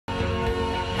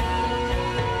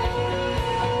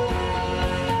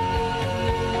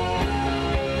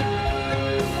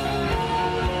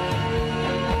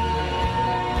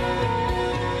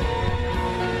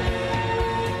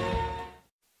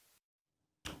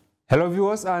Hello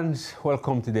viewers and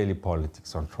welcome to Daily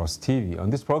Politics on Trust TV. On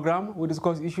this program, we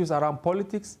discuss issues around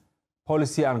politics,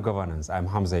 policy and governance. I'm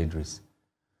Hamza Idris.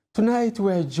 Tonight,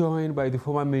 we are joined by the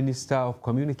former Minister of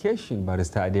Communication,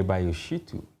 Barrister Adebayo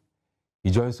Shittu.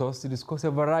 He joins us to discuss a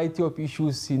variety of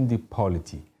issues in the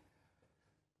polity.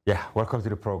 Yeah, welcome to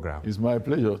the program. It's my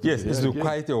pleasure. Yes, it's been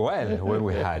quite a while when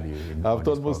we had you.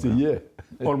 After almost a year.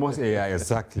 Almost a year,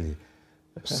 exactly.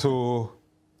 So,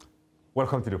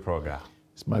 welcome to the program.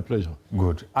 It's my pleasure.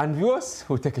 Good. And viewers,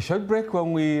 we'll take a short break.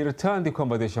 When we return, the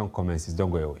conversation commences. Don't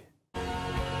go away.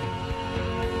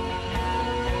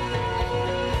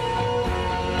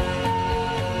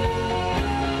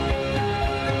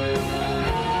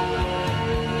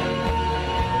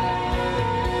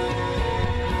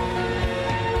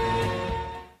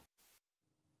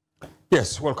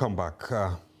 Yes, welcome back,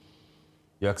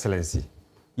 Your Excellency.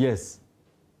 Yes,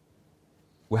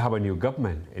 we have a new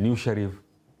government, a new sheriff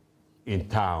in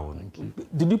town.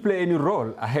 Did you play any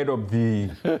role ahead of the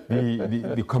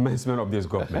commencement of this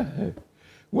government?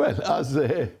 Well, as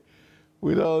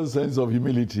with all sense of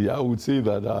humility, I would say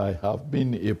that I have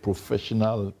been a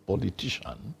professional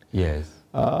politician. Yes.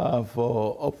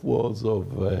 For upwards of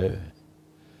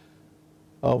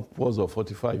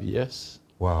 45 years.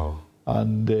 Wow.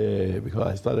 And because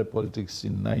I started politics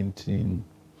in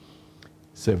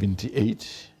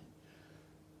 1978.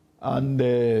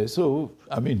 And so,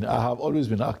 I mean, I have always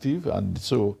been active. And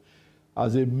so,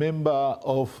 as a member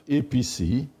of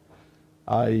APC,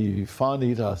 I found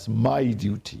it as my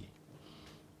duty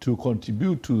to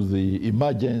contribute to the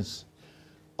emergence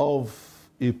of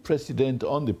a president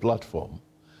on the platform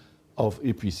of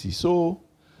APC. So,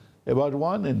 about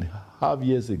 1.5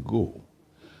 years ago,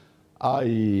 I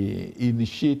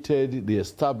initiated the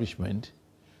establishment.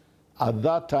 At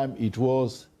that time, it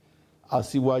was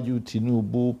Asiwaju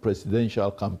Tinubu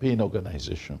Presidential Campaign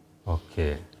Organization.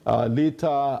 Okay. Later,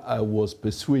 I was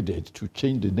persuaded to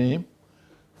change the name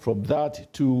from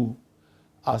that to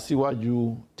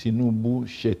Asiwaju Tinubu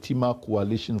Shetima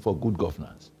Coalition for Good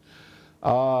Governance.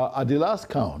 At the last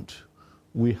count,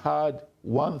 we had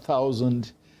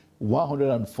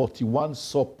 1,141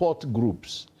 support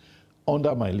groups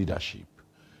under my leadership.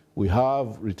 We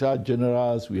have retired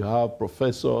generals, we have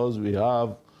professors, we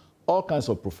have all kinds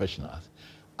of professionals.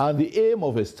 And the aim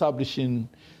of establishing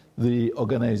the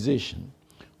organization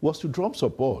was to drum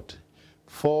support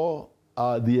for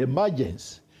the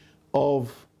emergence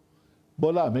of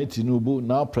Bola Ahmed Tinubu,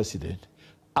 now president,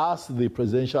 as the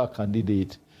presidential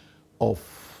candidate of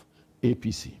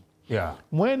APC. Yeah.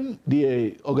 When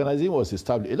the organization was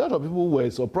established, a lot of people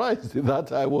were surprised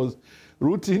that I was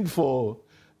rooting for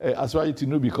Asiwaju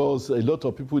Tinubu because a lot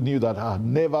of people knew that I had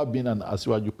never been an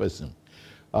Asiwaju person.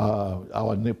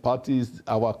 Our parties,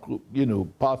 our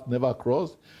path never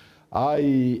crossed.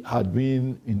 I had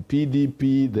been in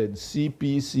PDP, then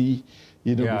CPC,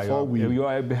 before we. You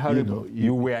are a Buhari.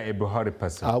 You were a Buhari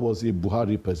person. I was a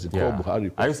Buhari person. Yeah. Buhari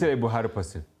person. Are you still a Buhari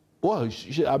person? Well,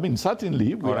 I mean,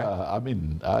 certainly.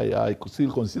 I could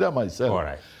still consider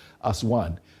myself as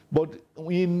one. But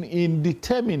in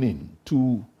determining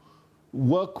to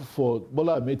work for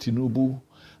Bola Ahmed Tinubu,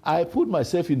 I put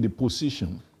myself in the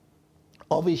position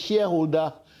of a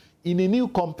shareholder in a new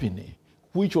company,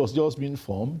 which was just being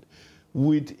formed,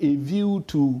 with a view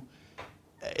to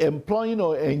employing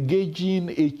or engaging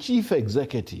a chief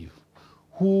executive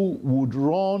who would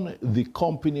run the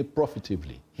company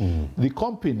profitably. The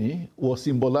company was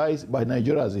symbolized by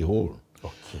Nigeria as a whole.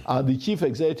 Okay. And the chief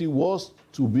executive was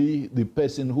to be the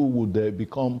person who would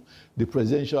become the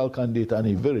presidential candidate, and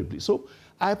invariably. So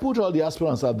I put all the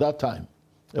aspirants at that time,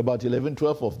 about 11,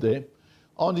 12 of them,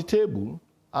 on the table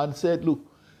and said, look,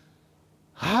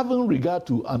 having regard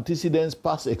to antecedents,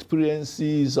 past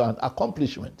experiences, and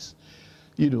accomplishments,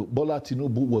 Bola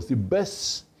Tinubu was the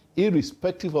best,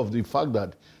 irrespective of the fact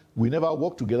that we never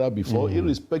worked together before,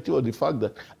 irrespective of the fact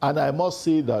that, and I must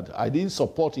say that I didn't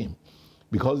support him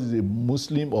because he's a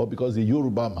Muslim or because he's a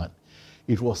Yoruba man.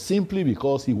 It was simply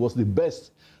because he was the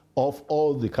best of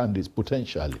all the candidates,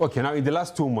 potentially. Okay, now in the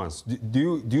last 2 months,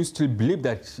 do you still believe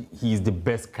that he is the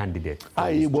best candidate?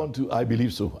 I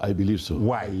believe so. I believe so.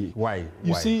 Why?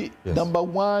 You see, number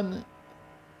one,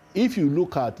 if you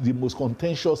look at the most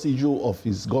contentious issue of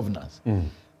his governance,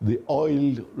 the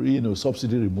oil,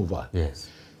 subsidy removal. Yes.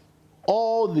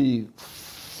 All the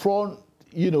front,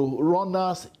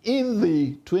 runners in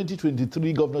the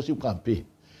 2023 governorship campaign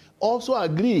also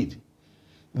agreed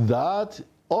that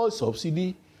oil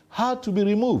subsidy had to be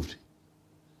removed.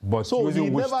 But so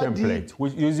using which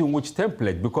template? Using which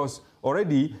template? Because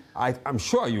already, I'm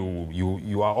sure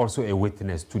you are also a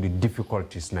witness to the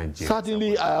difficulties Nigeria.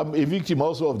 Certainly, I am a victim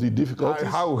also of the difficulties.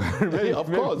 How?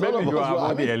 Of course. Maybe you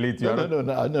are the elite.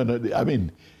 No. I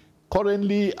mean,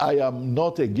 currently, I am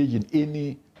not engaged in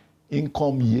any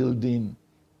income-yielding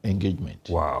engagement.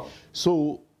 Wow.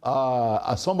 So,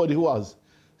 as somebody who has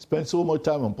spent so much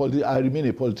time on politics, I remain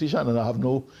a politician and I have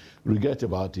no regret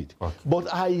about it. Okay.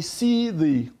 But I see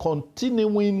the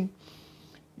continuing,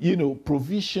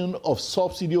 provision of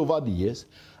subsidy over the years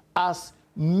as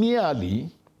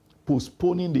merely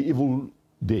postponing the evil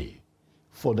day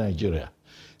for Nigeria.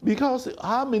 Because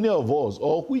how many of us,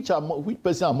 or which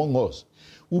person among us,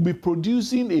 will be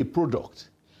producing a product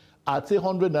at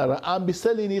 100 naira and be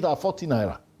selling it at 40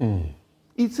 naira?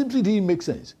 It simply didn't make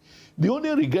sense. The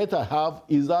only regret I have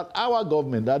is that our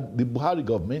government, that the Buhari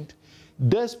government,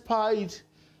 despite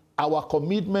our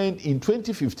commitment in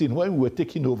 2015 when we were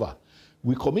taking over,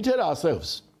 we committed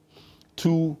ourselves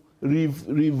to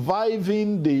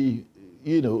reviving the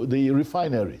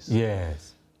refineries.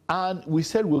 Yes. And we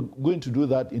said we're going to do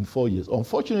that in 4 years.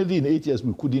 Unfortunately, in 8 years,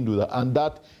 we couldn't do that. And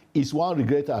that is one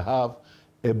regret I have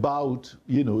about,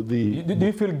 Do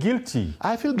you feel guilty?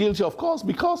 I feel guilty, of course,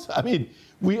 because,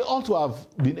 we ought to have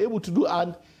been able to do,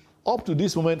 and up to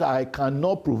this moment, I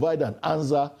cannot provide an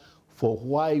answer for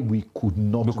why we could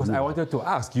not do Because I wanted to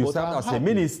ask, you served as a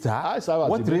minister.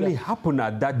 What really happened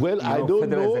at that Well, I don't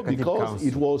know, because Council?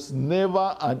 It was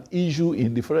never an issue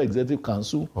in the Federal Executive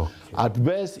Council. Okay. At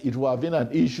best, it would have been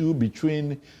an issue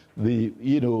between the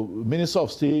Minister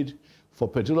of State for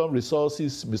Petroleum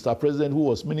Resources, Mr. President, who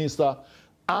was minister,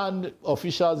 and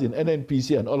officials in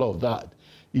NNPC and all of that.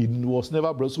 It was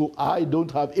never brought, so I don't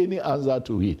have any answer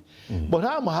to it. But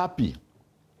I'm happy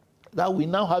that we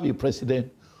now have a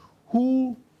president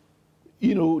who,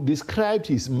 described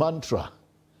his mantra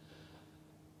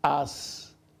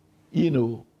as,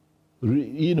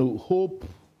 hope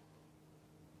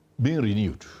being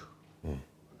renewed.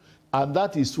 And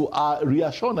that is to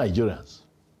reassure Nigerians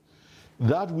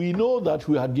that we know that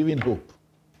we are given hope.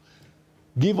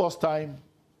 Give us time.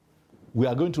 We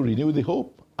are going to renew the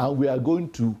hope, and we are going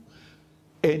to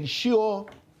ensure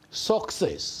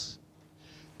success,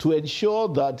 to ensure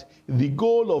that the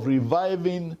goal of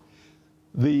reviving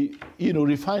the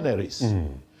refineries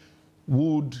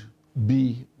would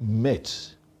be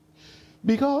met.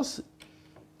 Because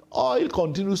oil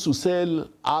continues to sell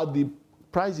at the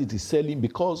price it is selling,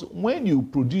 because when you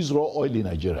produce raw oil in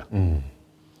Nigeria,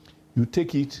 you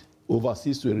take it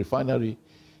overseas to a refinery,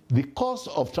 the cost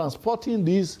of transporting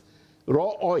this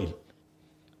raw oil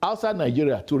outside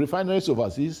Nigeria to refineries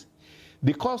overseas,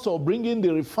 the cost of bringing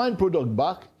the refined product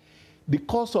back, the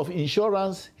cost of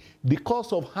insurance, the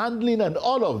cost of handling and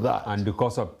all of that. And the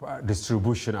cost of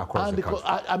distribution across the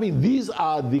country. These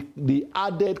are the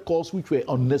added costs which were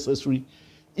unnecessary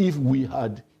if we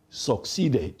had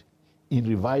succeeded in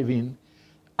reviving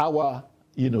our,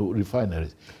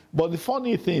 refineries. But the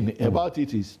funny thing about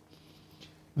it is,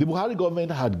 the Buhari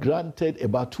government had granted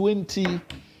about 20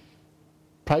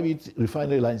 private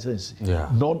refinery licenses. Yeah.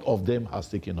 None of them has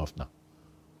taken off now.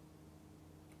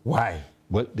 Why?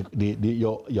 Well,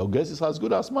 your guess is as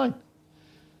good as mine.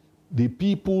 The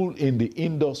people in the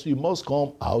industry must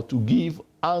come out to give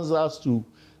answers to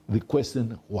the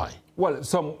question why. Well,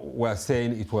 some were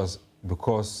saying it was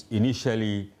because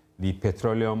initially the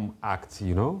Petroleum Act,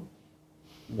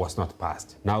 was not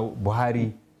passed. Now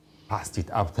Buhari passed it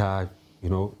after,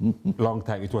 long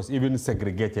time. It was even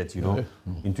segregated,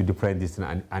 into different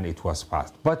districts, and it was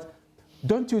passed. But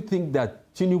don't you think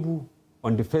that Tinubu,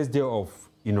 on the first day of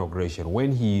inauguration,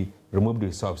 when he removed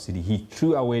the subsidy, he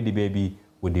threw away the baby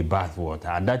with the bathwater,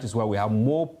 and that is why we have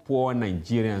more poor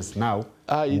Nigerians now,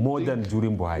 more than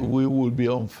during Buhari? We would be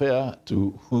unfair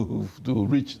to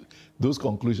reach those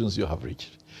conclusions you have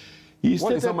reached. He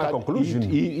stated is my conclusion?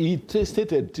 He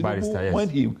stated, Tinubu, yes, when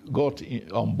he got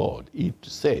on board, he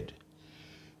said,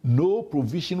 no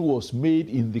provision was made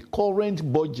in the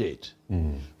current budget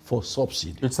for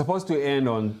subsidy. It's supposed to end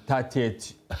on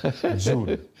 30th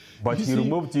June, but he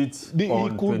removed it on 29th May.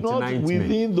 He could not,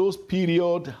 within those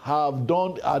periods, have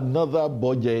done another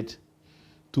budget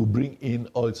to bring in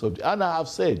oil subsidy. And I have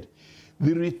said,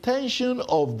 the retention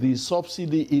of the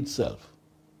subsidy itself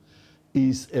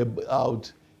is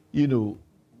about,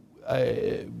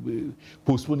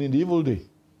 postponing the evil day.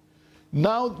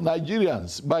 Now,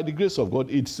 Nigerians, by the grace of God,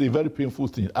 it's a very painful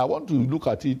thing. I want to look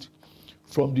at it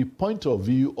from the point of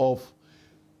view of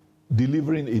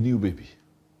delivering a new baby.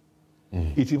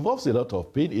 It involves a lot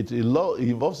of pain. It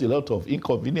involves a lot of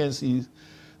inconveniences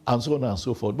and so on and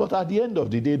so forth. But at the end of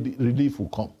the day, the relief will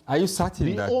come. Are you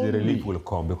certain that the relief will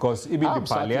come? Because even the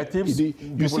palliatives,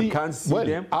 people can't see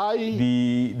them.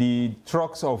 The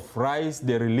trucks of rice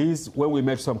they release, when we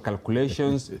made some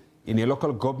calculations, in a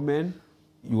local government,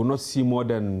 you will not see more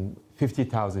than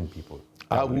 50,000 people.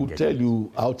 I'll tell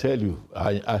you,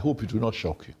 I hope it will not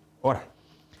shock you. All right.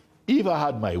 If I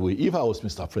had my way, if I was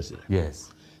Mr. President,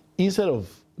 yes, instead of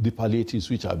the palliatives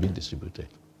which have been distributed,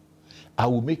 I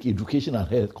will make education and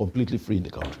health completely free in the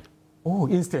country. Oh,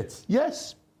 instead?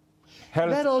 Yes.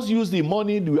 Health. Let us use the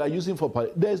money we are using for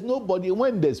palliatives. There's nobody,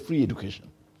 when there's free education,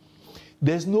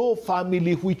 there's no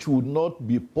family which would not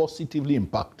be positively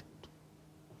impacted.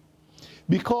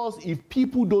 Because if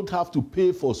people don't have to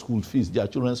pay for school fees, their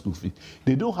children's school fees,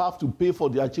 they don't have to pay for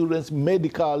their children's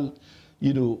medical,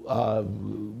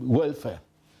 welfare,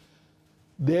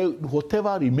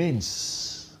 whatever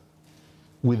remains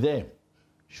with them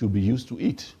should be used to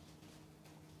eat.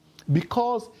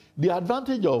 Because the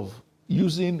advantage of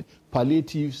using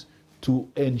palliatives to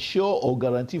ensure or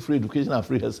guarantee free education and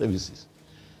free health services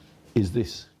is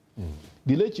this.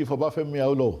 The late Chief Obafemi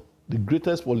Awolowo, the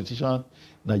greatest politician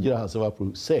Nigeria has ever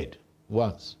produced, said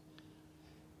once,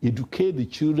 educate the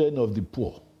children of the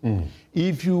poor.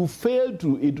 If you fail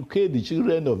to educate the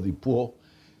children of the poor,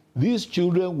 these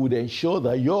children would ensure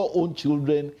that your own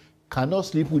children cannot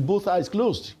sleep with both eyes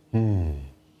closed.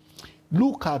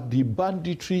 Look at the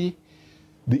banditry,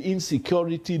 the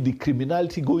insecurity, the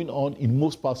criminality going on in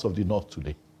most parts of the North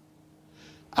today.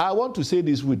 I want to say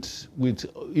this with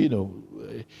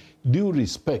due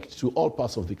respect to all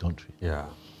parts of the country. Yeah.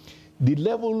 The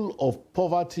level of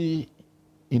poverty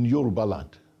in Yoruba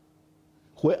land,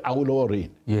 where Awolowo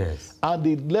reigned, yes, and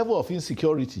the level of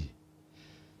insecurity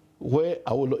where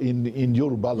in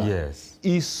Yoruba land, yes,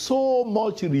 is so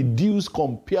much reduced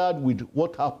compared with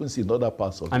what happens in other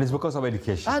parts of the And it's because of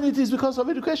education. And it is because of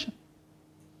education.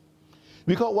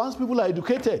 Because once people are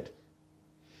educated,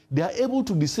 they are able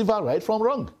to decipher right from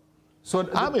wrong. So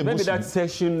maybe that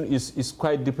section is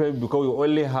quite different because we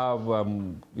only have,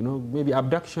 maybe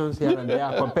abductions here and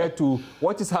there compared to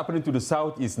what is happening to the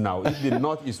Southeast now. If the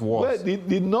North is worse.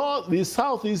 Well, the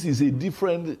Southeast is a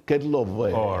different kettle of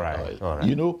oil. All right.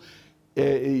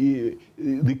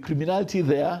 The criminality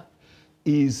there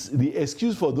is, the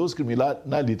excuse for those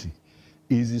criminality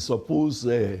is the supposed,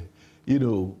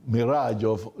 mirage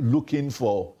of looking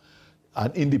for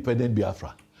an independent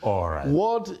Biafra. All right.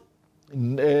 What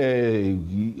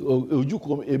Emeka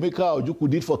Ojukwu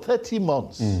did for 30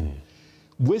 months,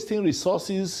 wasting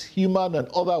resources, human and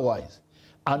otherwise,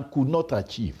 and could not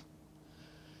achieve.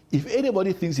 If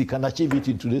anybody thinks he can achieve it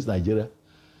in today's Nigeria,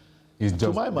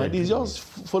 to my mind, he's just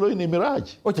following a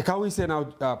mirage. Okay, can we say now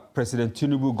President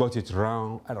Tinubu got it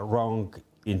wrong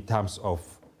in terms of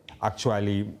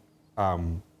actually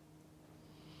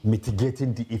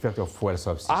mitigating the effect of fuel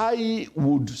subsidy? I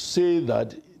would say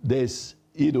that there's,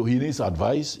 he needs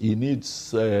advice, he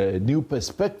needs new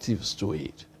perspectives to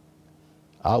it.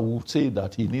 I would say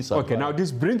that he needs advice. Okay, now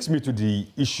this brings me to the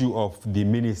issue of the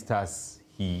ministers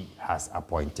he has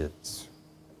appointed.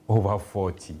 Over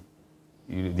 40.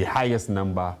 The highest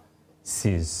number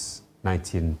since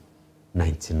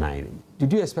 1999.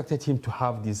 Did you expect him to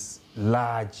have this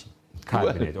large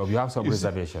cabinet, or you have some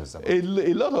reservations about it?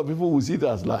 A lot of people will see it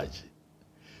as large.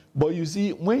 But you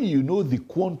see, when you know the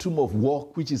quantum of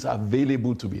work which is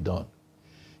available to be done,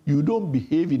 you don't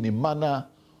behave in a manner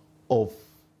of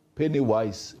penny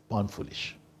wise, pound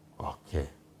foolish. Okay.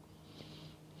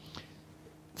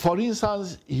 For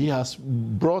instance, he has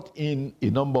brought in a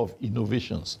number of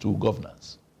innovations to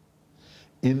governance.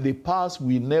 In the past,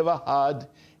 we never had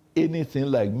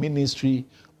anything like Ministry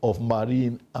of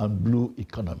Marine and Blue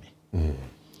Economy.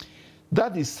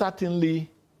 That is certainly,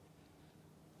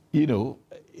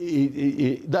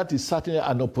 that is certainly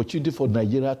an opportunity for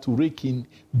Nigeria to rake in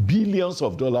billions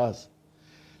of dollars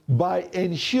by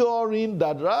ensuring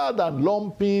that rather than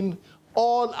lumping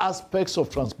all aspects of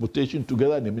transportation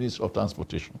together in the Ministry of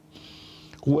Transportation,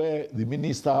 where the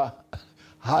minister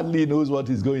hardly knows what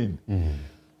is going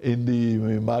in the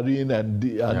marine and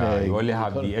you only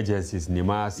have the agencies,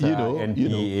 NIMASA,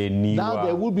 NPA, NIWA. Now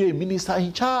there will be a minister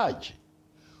in charge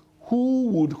who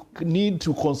would need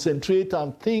to concentrate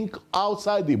and think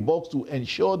outside the box to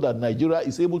ensure that Nigeria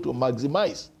is able to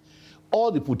maximize all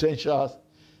the potentials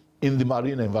in the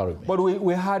marine environment. But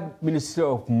we had Ministry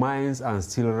of Mines and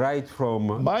Steel right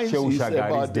from Mines is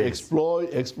about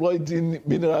exploiting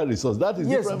mineral resources. That is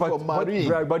different from marine.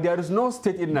 But there is no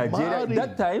state in Nigeria. At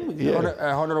that time,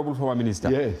 Honorable Former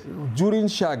Minister, during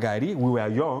Shagari, we were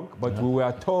young, but we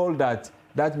were told that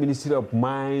Ministry of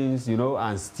Mines,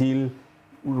 and Steel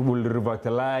will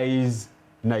revitalize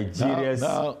Nigeria's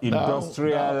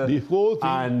industrial the whole thing,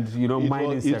 and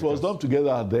mining sectors. It was done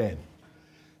together then.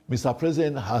 Mr.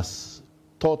 President has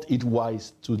thought it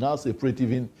wise to now separate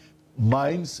even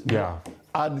mines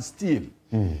and steel,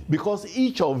 because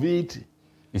each of it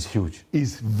is huge.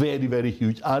 Is very, very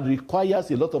huge and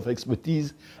requires a lot of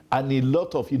expertise and a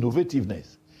lot of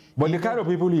innovativeness. But the kind of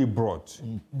people he brought,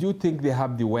 do you think they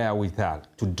have the wherewithal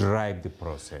to drive the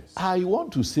process? I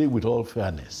want to say with all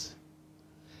fairness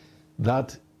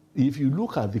that if you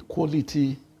look at the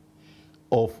quality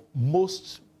of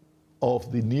most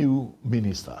of the new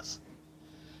ministers,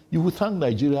 you will thank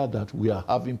Nigeria that we are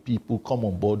having people come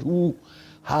on board who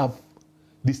have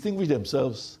distinguished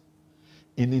themselves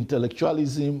in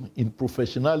intellectualism, in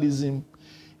professionalism,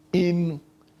 in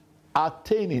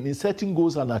setting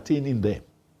goals and attaining them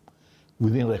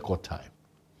within record time.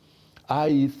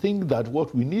 I think that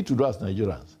what we need to do as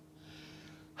Nigerians,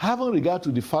 having regard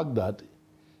to the fact that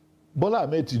Bola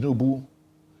Ahmed Tinubu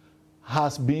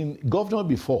has been governor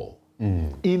before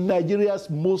in Nigeria's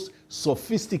most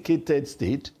sophisticated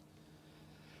state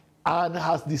and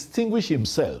has distinguished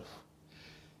himself.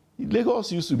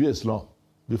 Lagos used to be a slum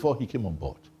before he came on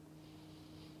board.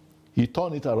 He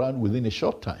turned it around within a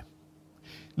short time.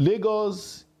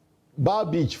 Lagos, Bar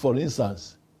Beach, for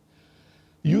instance,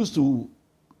 used to,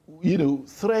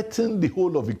 threaten the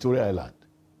whole of Victoria Island.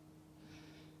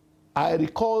 I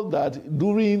recall that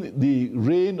during the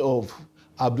reign of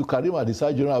Abdulkarim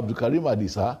Adisa, General Abdulkarim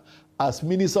Adisa, as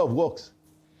Minister of Works,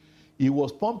 he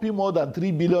was pumping more than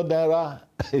 3 billion naira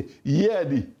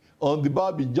yearly on the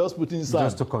Bar Beach, just putting sand.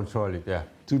 Just to control it, yeah.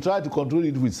 To try to control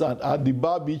it with sand. And the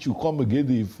Bar Beach will come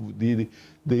again,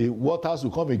 the waters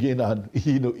will come again and,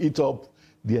 eat up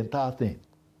the entire thing.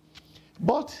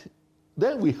 But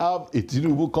then we have a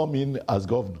Tinubu come in as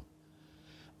governor.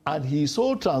 And he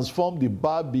so transformed the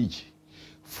Bar Beach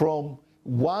from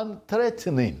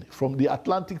from the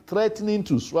Atlantic threatening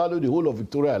to swallow the whole of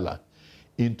Victoria Island,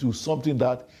 into something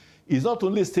that is not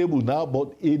only stable now,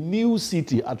 but a new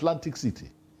city, Atlantic City,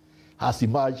 has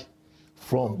emerged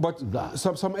from that.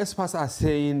 Some experts are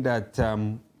saying that,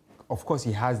 of course,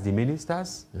 he has the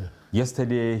ministers. Yeah.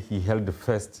 Yesterday, he held the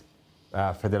first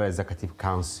Federal Executive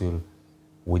Council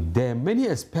with them. Many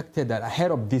expected that ahead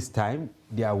of this time,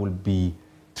 there will be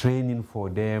training for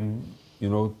them,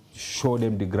 show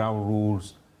them the ground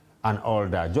rules and all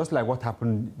that, just like what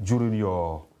happened during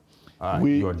your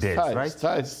days, right?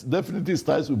 Definitely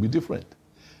styles will be different.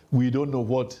 We don't know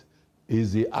what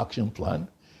is the action plan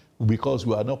because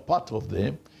we are not part of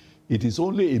them. It is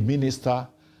only a minister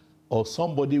or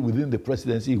somebody within the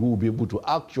presidency who will be able to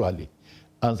actually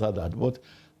answer that. But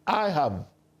I have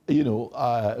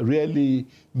really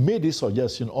made this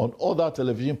suggestion on other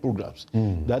television programs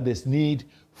that there's need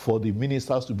for the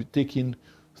ministers to be taken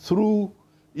through,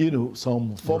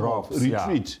 some form of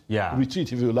retreat,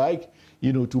 retreat, if you like,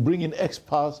 to bring in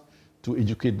experts to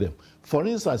educate them. For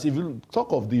instance, if you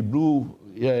talk of the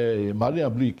marine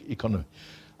and blue economy,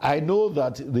 I know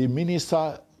that the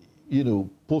minister,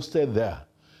 posted there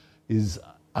is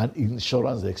an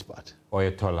insurance expert.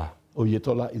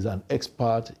 Oyetola is an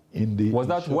expert in the... Was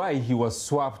that why he was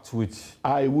swapped with...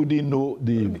 I wouldn't know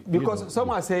the... Because some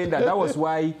are saying that was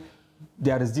why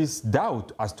there is this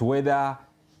doubt as to whether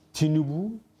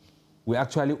Tinubu, we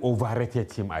actually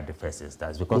overrated him at the first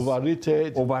instance. Because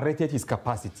overrated his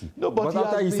capacity. No, but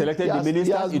after he selected the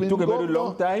ministers, it took a very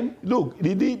long time. Look,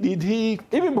 did he...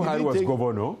 Even Buhari was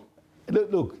governor.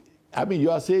 Look, I mean,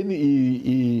 you are saying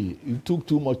he took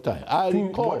too much time. I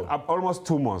recall almost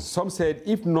 2 months. Some said,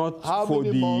 if not for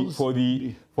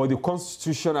the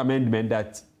constitution amendment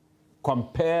that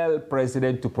compel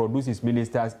president to produce his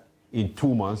ministers in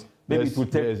 2 months, maybe it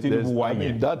would take Tinubu 1 year.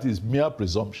 I mean, that is mere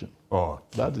presumption. Oh,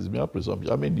 that is mere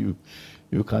presumption. I mean,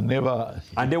 you can never.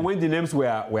 And then when the names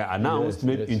were announced,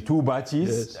 maybe in 2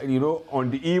 batches,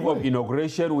 on the eve of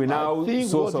inauguration, we now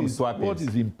saw some swapping. What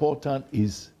is important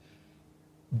is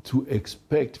to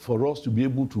expect for us to be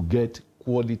able to get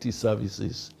quality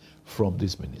services from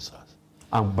these ministers.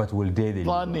 But will they?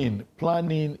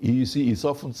 Planning, you see, it's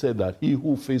often said that he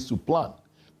who fails to plan,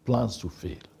 plans to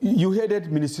fail. You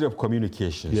headed Ministry of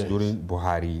Communications during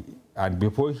Buhari, and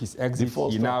before his exit,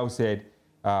 he now said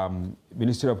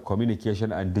Ministry of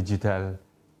Communication and Digital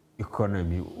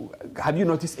Economy. Have you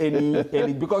noticed any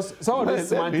because some of these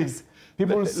semantics,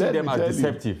 people see them as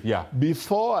deceptive.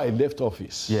 Before I left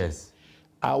office,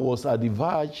 I was at the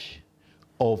verge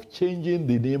of changing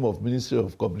the name of Ministry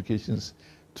of Communications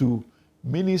to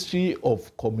Ministry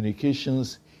of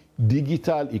Communications,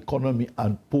 Digital Economy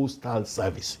and Postal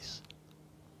Services.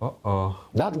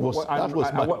 That was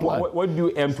my plan. What do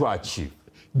you aim to achieve?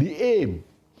 The aim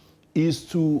is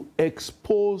to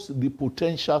expose the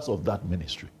potentials of that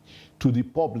ministry to the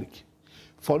public.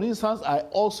 For instance, I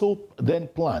also then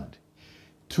planned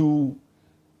to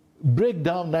break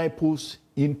down NIPOS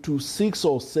into 6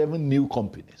 or 7 new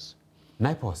companies.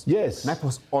 NIPOS? Yes.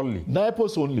 NIPOS only?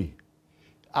 NIPOS only.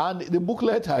 And the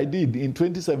booklet I did in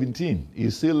 2017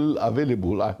 is still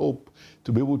available. I hope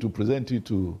to be able to present it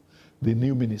to the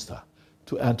new minister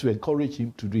and to encourage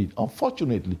him to do it.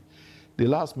 Unfortunately, the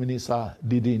last minister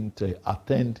didn't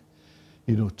attend,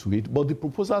 to it. But the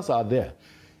proposals are there,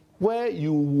 where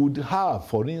you would have,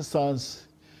 for instance,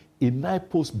 a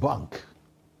NIPOS bank.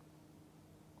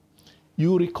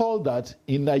 You recall that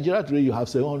in Nigeria today you have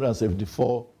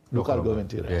 774 local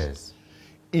government areas. Yes.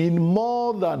 In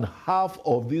more than half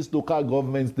of these local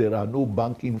governments, there are no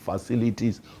banking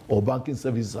facilities or banking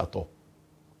services at all.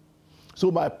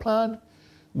 So my plan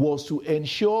was to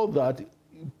ensure that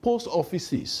post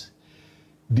offices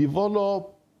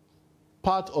develop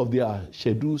part of their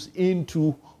schedules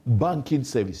into banking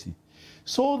services,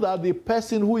 so that the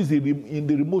person who is in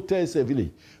the remotest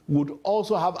village would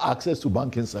also have access to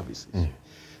banking services.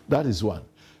 That is one.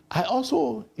 I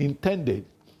also intended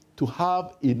to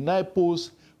have a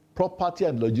NIPOS property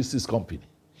and logistics company,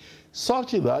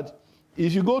 such that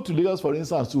if you go to Lagos, for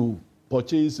instance, to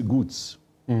purchase goods,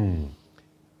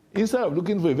 instead of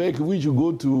looking for a vehicle which you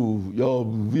go to your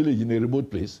village in a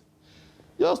remote place,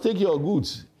 just take your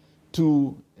goods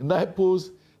to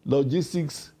NIPOS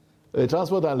logistics,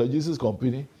 transport and logistics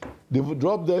company. They would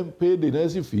drop them, pay the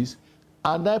necessary fees,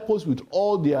 and NIPOS with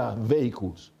all their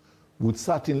vehicles would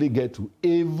certainly get to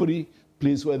every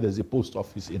place where there's a post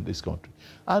office in this country.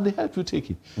 And they help you take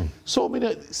it. So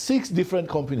many, 6 different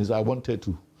companies I wanted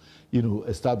to,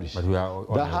 establish.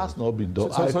 But that has not been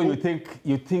done. So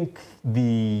you think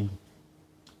the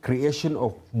creation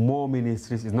of more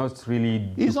ministries is not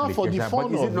really it's not for the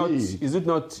fun of it. Is it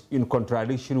not in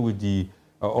contradiction with the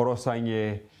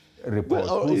Orosanye report?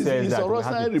 Well, is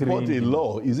Orosanye report a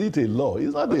law? Is it a law?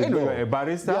 It's not a law. A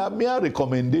barrister? They are mere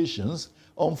recommendations.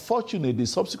 Unfortunately, the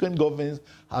subsequent governments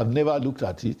have never looked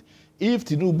at it. If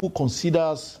Tinubu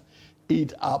considers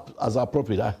it up as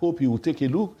appropriate, I hope he will take a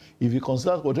look. If he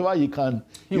considers whatever he can,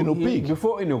 pick.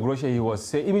 Before inauguration, he was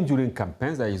saying, even during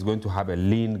campaigns, that he's going to have a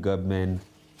lean government,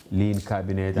 lean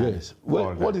cabinet. Yes.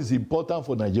 Well, what is important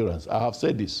for Nigerians, I have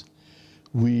said this,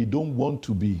 we don't want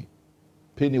to be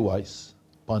penny wise,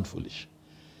 pound foolish.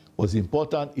 What's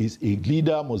important is a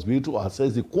leader must be able to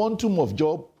assess the quantum of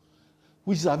job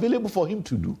which is available for him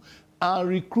to do, and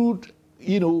recruit,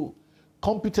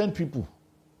 competent people.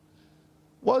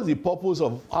 What's the purpose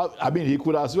of, he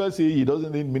could as well say he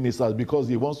doesn't need ministers because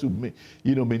he wants to,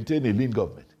 maintain a lean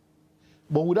government.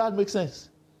 But would that make sense?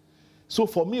 So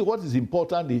for me, what is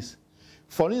important is,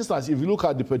 for instance, if you look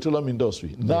at the petroleum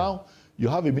industry, now you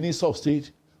have a Minister of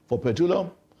State for petroleum,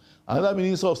 another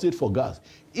Minister of State for gas.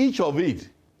 Each of it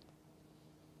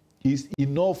is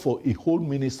enough for a whole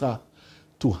minister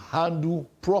to handle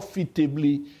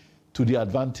profitably to the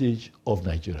advantage of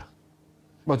Nigeria.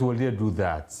 But will they do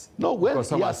that? No, well,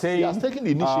 he has taken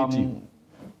the initiative.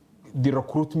 The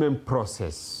recruitment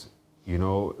process,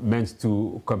 meant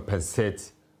to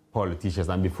compensate politicians,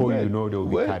 and before they will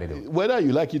be carried out. Whether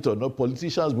you like it or not,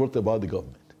 politicians brought about the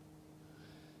government.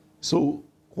 So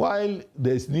while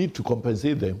there's need to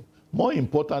compensate them, more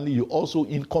importantly, you also,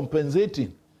 in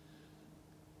compensating,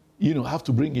 have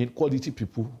to bring in quality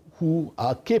people who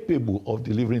are capable of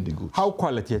delivering the goods. How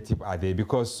qualitative are they?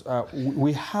 Because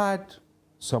we had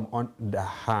some on the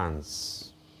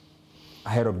hands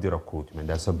ahead of the recruitment.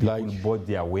 That some people bought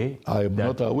their way. I am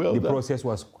not aware of that. The process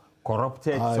was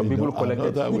corrupted. Some people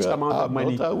collected huge amount of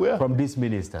money from this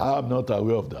minister. I am not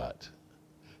aware of that.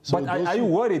 So but are you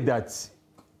worried that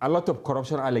a lot of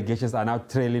corruption allegations are now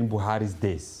trailing Buhari's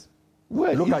days?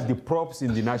 Well, look at the props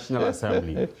in the National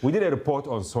Assembly. We did a report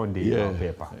on Sunday in our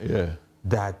paper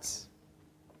that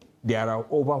there are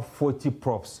over 40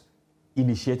 props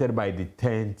initiated by the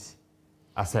 10th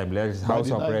Assembly,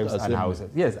 House of Reps and Houses.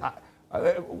 Yes,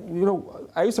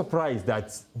 are you surprised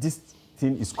that this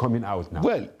thing is coming out now?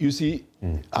 Well, you see,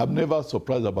 I'm never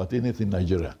surprised about anything in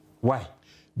Nigeria. Why?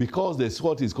 Because there's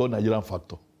what is called Nigerian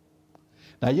factor.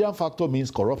 Nigerian factor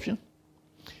means corruption.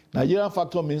 Nigerian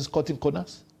factor means cutting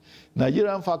corners.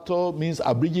 Nigerian factor means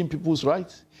abridging people's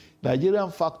rights. Nigerian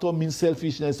factor means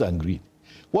selfishness and greed.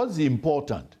 What's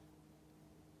important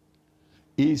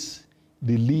is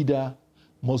the leader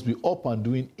must be up and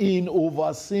doing in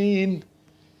overseeing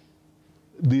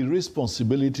the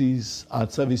responsibilities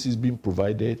and services being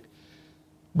provided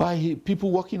by people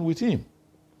working with him.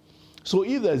 So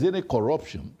if there's any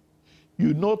corruption,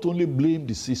 you not only blame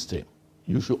the system,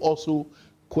 you should also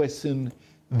question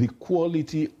the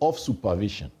quality of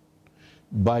supervision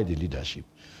by the leadership.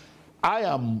 I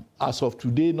am, as of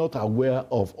today, not aware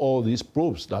of all these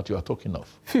probes that you are talking of.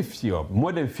 50 or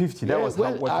more than 50. That was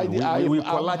well, we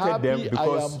collected them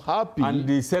because I am happy. And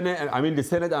the Senate, the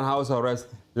Senate and House arrest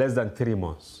less than 3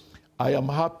 months. I am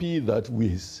happy that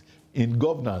in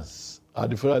governance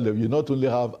at the federal level, you not only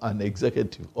have an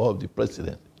executive of the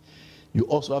president, you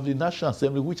also have the National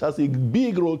Assembly, which has a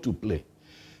big role to play.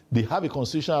 They have a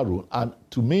constitutional role, and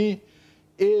to me,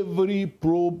 every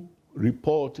probe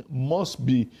report must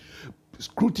be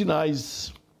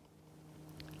scrutinized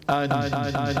and anybody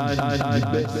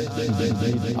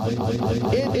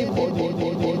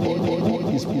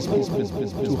is supposed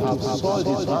to have solved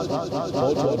his heart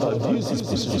or to have abused his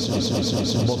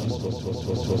position.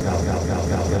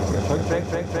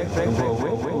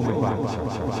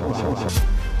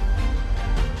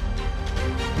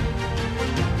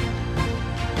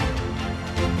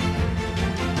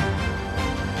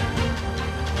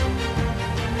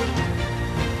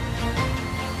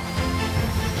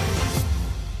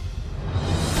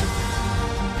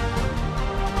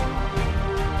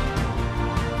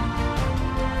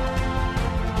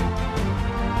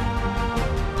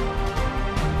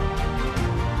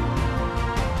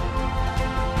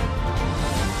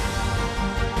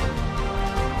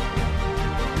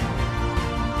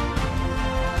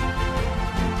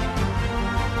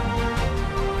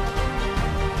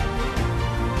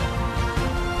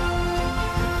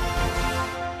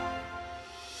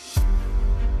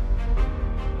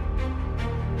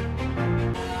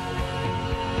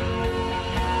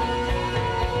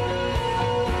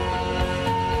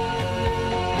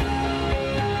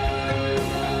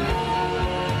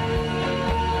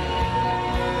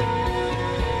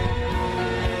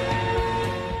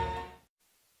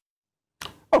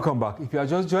 Welcome back. If you are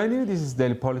just joining, this is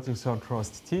Daily Politics on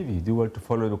Trust TV. Do well to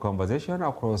follow the conversation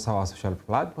across our social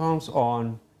platforms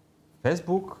on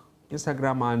Facebook,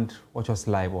 Instagram, and watch us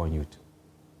live on YouTube.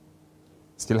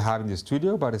 Still having the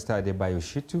studio, Barrister Adebayo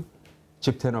Shittu,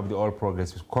 Chieftain of the All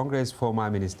Progressive Congress, former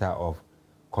Minister of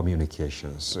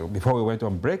Communications. So before we went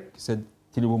on break, he said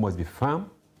Tinubu must be firm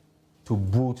to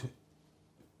boot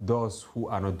those who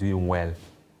are not doing well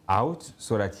out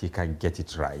so that he can get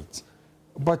it right.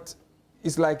 But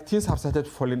it's like things have started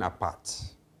falling apart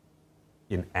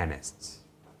in earnest.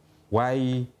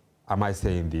 Why am I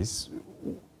saying this?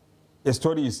 A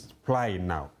story is flying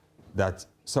now that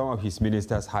some of his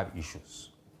ministers have issues.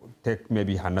 Take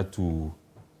maybe Hannatu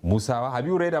Musawa. Have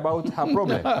you read about her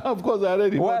problem? Of course I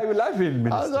read it. Why are you laughing,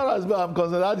 Minister? As far as I'm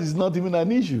concerned, that is not even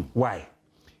an issue. Why?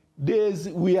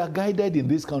 We are guided in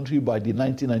this country by the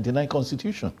 1999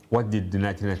 Constitution. What did the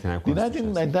 1999 Constitution The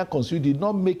 1999 Constitution did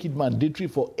not make it mandatory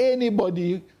for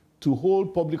anybody to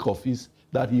hold public office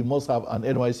that he must have an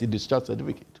NYSC discharge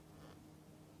certificate.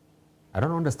 I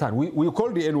don't understand. We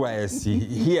called the NYSC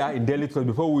here in Delhi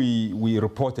before we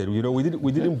reported. You know, we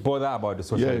didn't bother about the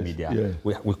social media.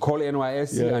 Yeah. We called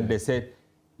NYSC and they said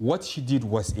what she did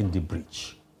was in the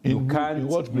breach.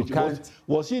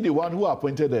 Was he the one who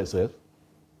appointed herself?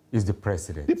 Is the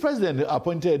president. The president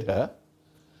appointed her,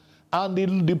 and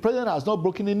the president has not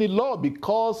broken any law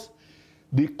because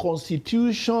the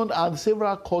Constitution and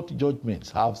several court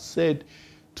judgments have said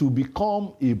to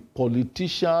become a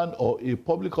politician or a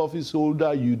public office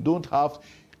holder, you don't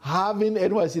having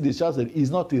NYSC discharge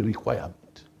is not a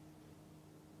requirement.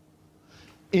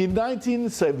 In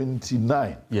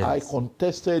 1979, I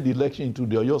contested the election into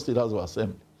the Oyo State House of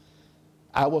Assembly.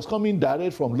 I was coming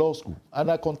direct from law school,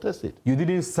 and I contested. You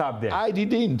didn't serve there? I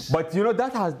didn't. But you know,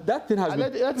 that thing has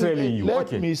been trailing you.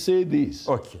 Let me say this.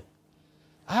 Okay.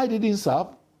 I didn't serve.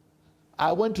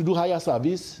 I went to do higher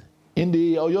service in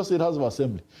the Oyo State House of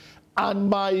Assembly. And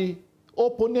my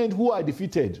opponent, who I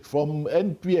defeated from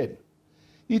NPN,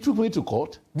 he took me to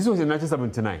court. This was in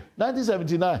 1979?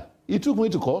 1979. He took me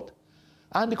to court,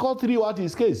 and the court threw out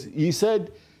his case. He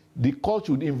said the court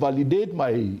should invalidate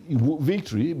my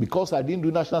victory because I didn't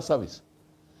do national service.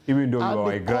 Even though you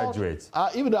were a graduate?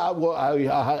 Even though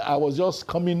I was just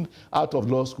coming out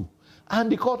of law school. And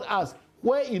the court asked,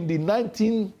 where in the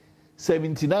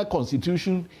 1979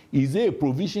 Constitution is there a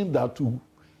provision that to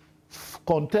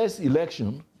contest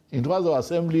election in terms of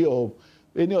assembly or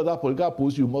any other political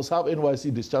post, you must have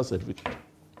NYSC discharge certificate?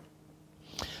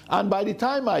 And by the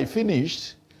time I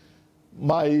finished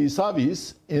my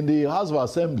service in the House of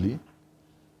Assembly,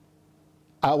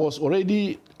 I was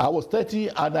 30,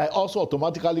 and I also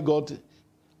automatically got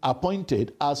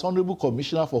appointed as Honorable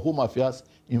Commissioner for Home Affairs,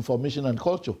 Information and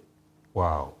Culture.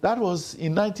 Wow. That was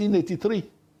in 1983.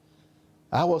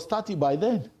 I was 30 by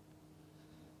then.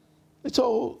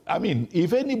 So, I mean,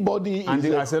 if anybody and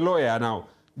as a lawyer now,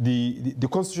 the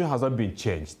constitution has not been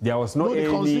changed. There was no any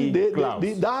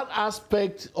clause. That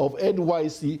aspect of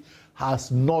NYC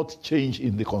has not changed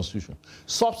in the constitution.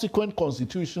 Subsequent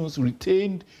constitutions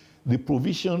retained the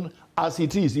provision as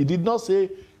it is. It did not say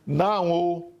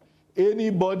now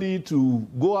anybody to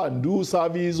go and do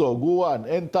service or go and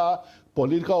enter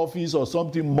political office or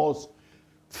something must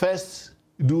first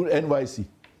do NYC.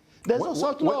 There's no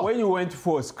such law. When you went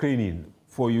for a screening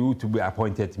for you to be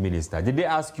appointed minister, did they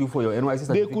ask you for your NYC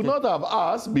certificate? They could not have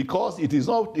asked because it is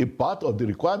not a part of the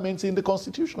requirements in the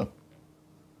constitution.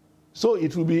 So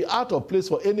it will be out of place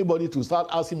for anybody to start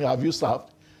asking me, have you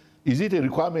served? Is it a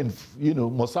requirement, you know,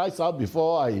 must I serve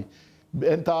before I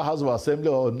enter House of Assembly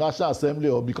or National Assembly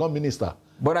or become minister?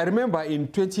 But I remember in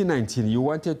 2019, you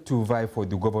wanted to vie for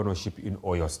the governorship in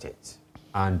Oyo State.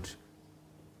 And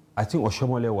I think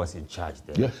Oshomole was in charge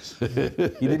there. Yes.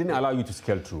 He didn't allow you to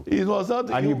scale through. It was not.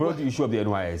 And he brought the issue of the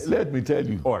NYS. Let me tell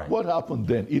you. All right. What happened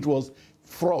then? It was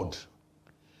fraud.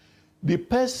 The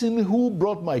person who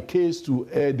brought my case to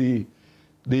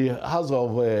the House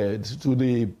of, to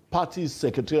the party's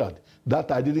secretariat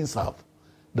that I didn't serve,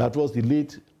 that was the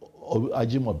late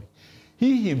Ajimobi.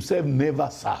 He himself never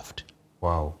served.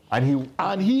 Wow.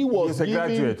 And he was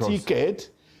given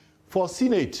ticket for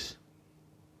Senate,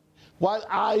 while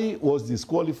I was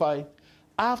disqualified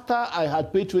after I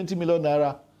had paid 20 million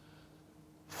naira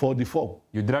for the form.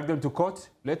 You dragged them to court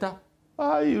later?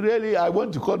 I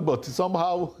went to court, but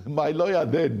somehow my lawyer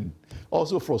then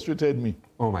also frustrated me.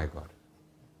 Oh my God.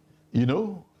 You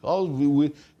know,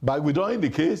 by withdrawing the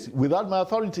case without my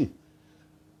authority.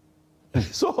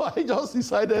 So I just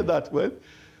decided that, well,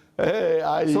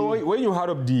 So when you heard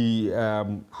of the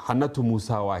Hannatu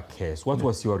Musawa case, what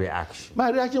was your reaction?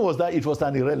 My reaction was that it was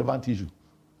an irrelevant issue.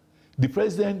 The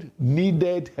president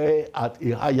needed her at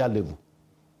a higher level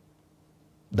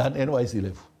than NYC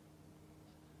level.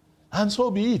 And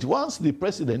so be it. Once the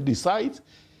president decides,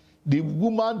 the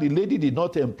lady did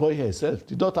not employ herself,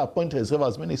 did not appoint herself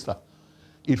as minister.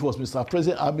 It was Mr.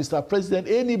 President, and Mr. President,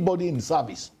 anybody in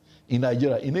service in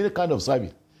Nigeria, in any kind of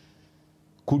service,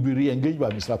 could be re-engaged by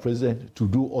Mr. President to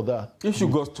do other... If she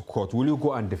goes to court, will you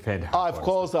go and defend her? Of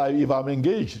course, if I'm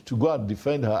engaged to go and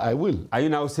defend her, I will. Are you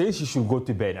now saying she should go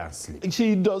to bed and sleep?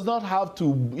 She does not have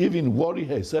to even worry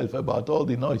herself about all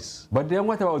the noise. But then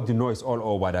what about the noise all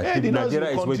over that?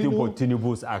 Nigeria is waiting for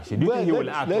Tinubu's action. Do you think he will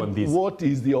act on this? What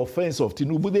is the offense of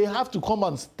Tinubu? They have to come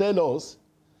and tell us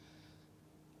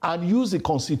and use the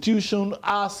Constitution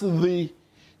as the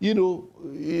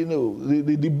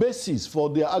the basis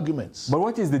for their arguments. But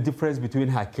what is the difference between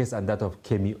her case and that of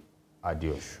Kemi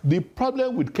Adebayo? The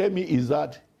problem with Kemi is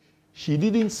that she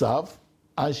didn't serve,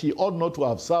 and she ought not to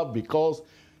have served because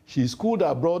she schooled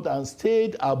abroad and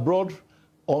stayed abroad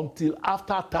until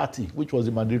after 30, which was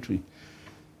the mandatory.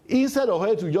 Instead of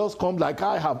her to just come like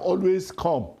I have always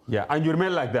come. Yeah, and you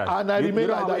remain like that. And I remain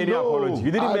like that. Any apology.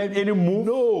 You didn't make any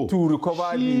move to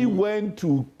recover. She went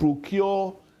to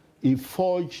procure a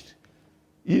forged,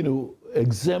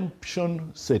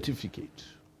 exemption certificate,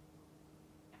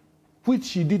 which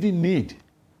she didn't need.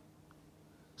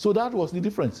 So that was the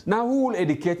difference. Now, who will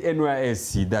educate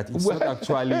NYSC that it's not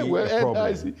actually a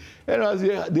problem?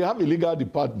 NYSC, they have a legal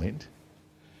department.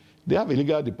 They have a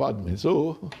legal department,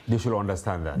 so... They should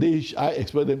understand that. I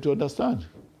expect them to understand.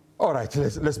 All right,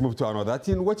 let's move to another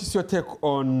thing. What is your take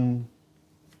on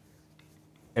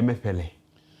MFLA?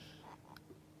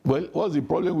 Well, what's the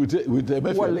problem with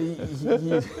MFLA? Well,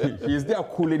 he is there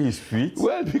cooling his feet.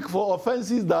 Well, for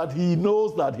offenses that he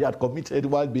knows that he had committed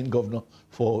while being governor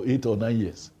for 8 or 9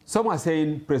 years. Some are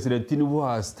saying President Tinubu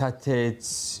has started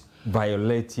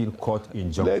violating court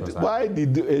injunctions. Why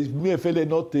did MFLA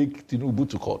not take Tinubu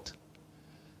to court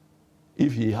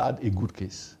if he had a good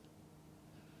case?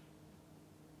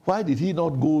 Why did he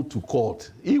not go to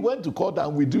court? He went to court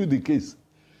and withdrew the case.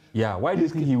 Yeah, why do you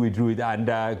think he withdrew it? And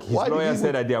his lawyer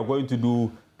said that they are going to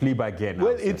do plea bargain.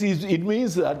 Well, it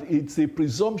means that it's a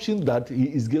presumption that he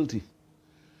is guilty.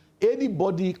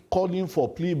 Anybody calling for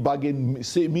plea bargain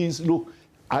means, look,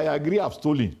 I agree I've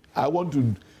stolen. I want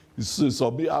to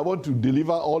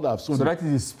deliver all I've stolen. So that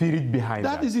is the spirit behind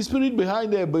that? That is the spirit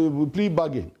behind the plea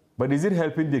bargain. But is it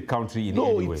helping the country in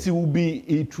any way? No,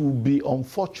 it will be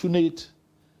unfortunate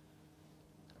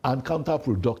and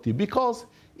counterproductive, because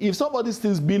if somebody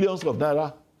steals billions of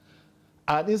naira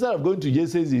and instead of going to jail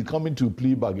says he's coming to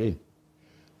plea bargain,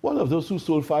 one of those who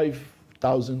stole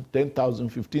 5,000, 10,000,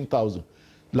 15,000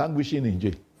 languishing in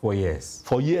jail. For years.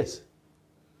 For years.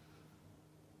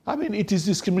 I mean, it is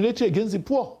discriminatory against the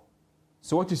poor.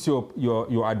 So what is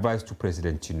your advice to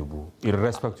President Tinubu in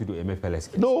respect to the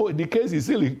MFLS case? No, the case is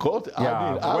still in court.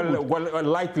 Yeah, I mean, well,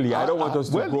 likely. I don't want us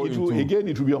to go into... Again,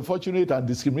 it will be unfortunate and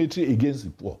discriminatory against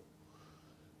the poor.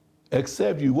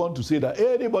 Except you want to say that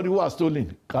anybody who has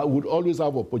stolen would always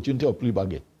have opportunity of plea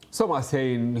bargain. Some are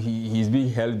saying he's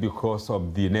being held because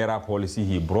of the Naira policy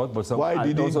he brought, but some are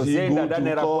also saying that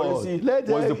Naira policy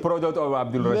was the product of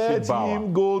Abdul Rashid Bawa. Let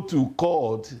him go to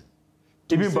court.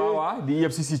 Even Bawa, the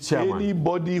EFCC chairman.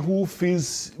 Anybody who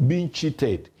feels being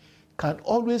cheated can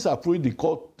always approach the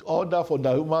court order for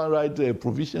the human rights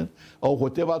provision or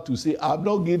whatever to say, I'm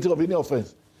not guilty of any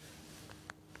offense.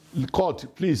 Court,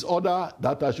 please order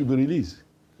that I should be released.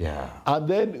 Yeah. And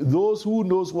then those who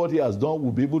knows what he has done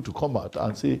will be able to come out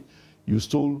and say, you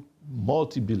stole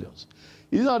multi-billions.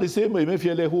 It's not the same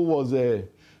Emefiele who was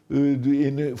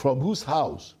from whose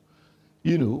house,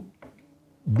 you know,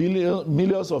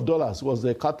 millions of dollars was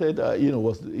carted,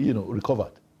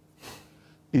 recovered.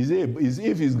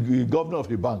 If he's governor of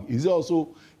the bank, is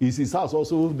his house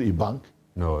also the bank?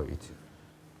 No,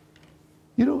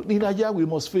 You know, in Nigeria, we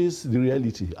must face the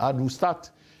reality and we start,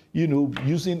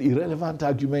 using irrelevant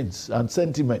arguments and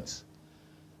sentiments.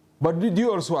 But do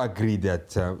you also agree that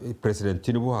President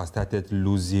Tinubu has started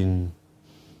losing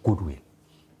goodwill?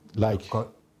 Like?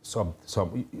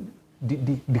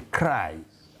 The cry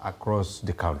across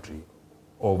the country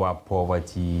over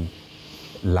poverty,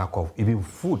 lack of even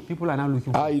food. People are now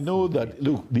looking for I know that,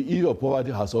 look, the issue of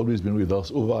poverty has always been with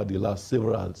us over the last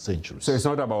several centuries. So it's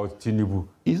not about Tinubu?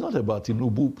 It's not about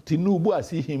Tinubu. Tinubu, I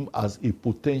see him as a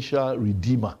potential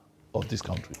redeemer of this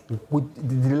country. With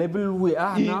the level we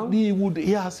are now?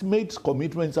 He has made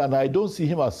commitments, and I don't see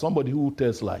him as somebody who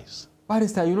tells lies.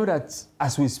 Barrister, you know that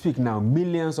as we speak now,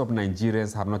 millions of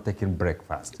Nigerians have not taken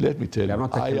breakfast. Let me tell you. They have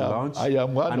not taken lunch. I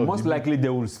am one and most likely they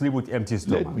will sleep with empty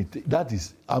stomach.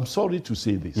 I'm sorry to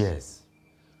say this. Yes.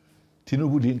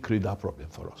 Tinubu didn't create that problem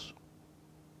for us.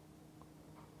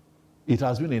 It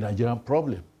has been a Nigerian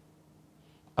problem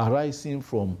arising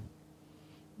from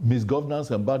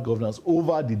misgovernance and bad governance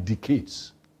over the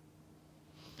decades.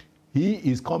 He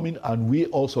is coming and we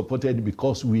all supported him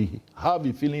because we have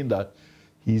a feeling that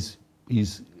he's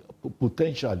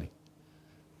potentially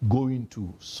going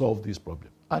to solve this problem.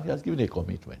 And he has given a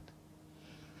commitment.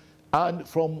 And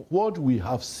from what we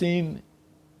have seen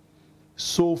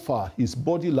so far, his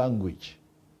body language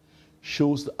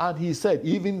shows, and he said,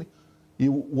 he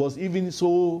was even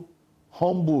so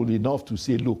humble enough to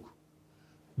say, look,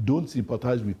 don't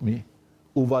sympathize with me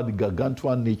over the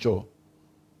gargantuan nature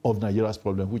of Nigeria's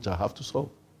problem, which I have to solve.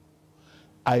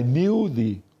 I knew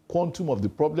the quantum of the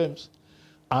problems,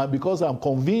 and because I'm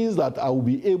convinced that I will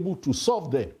be able to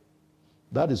solve them,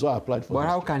 that is why I applied for But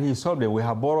how can he solve them? We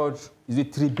have borrowed, is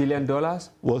it $3 billion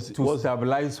to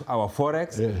stabilize our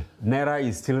forex? Yeah. Naira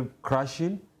is still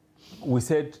crashing. We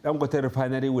said Dangote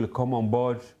refinery will come on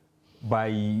board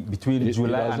between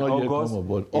July and August.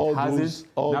 It hasn't.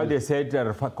 Now they said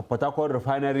Port Harcourt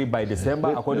refinery by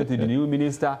December, according to the new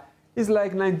minister. It's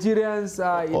like Nigerians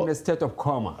are in a state of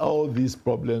coma. All these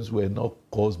problems were not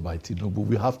caused by Tinubu.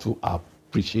 We have to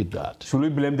appreciate that. Should we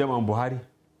blame them on Buhari?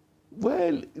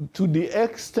 Well, to the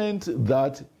extent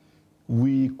that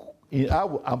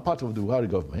I'm part of the Buhari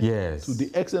government. Yes. To the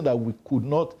extent that we could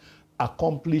not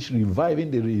accomplish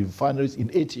reviving the refineries in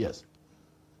 8 years.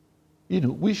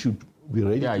 We should be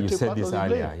ready to take part of the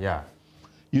blame. Yeah, you said this earlier,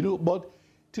 yeah. But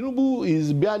Tinubu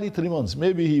is barely 3 months.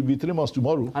 Maybe he'll be 3 months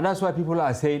tomorrow. And that's why people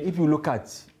are saying, if you look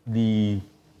at the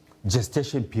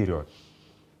gestation period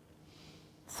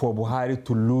for Buhari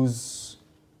to lose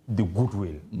the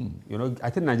goodwill, I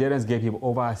think Nigerians gave him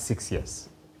over 6 years,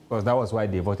 because that was why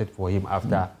they voted for him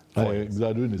after 4 years.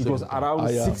 It was around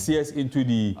 6 years into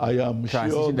the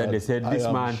transition that they said this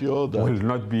man will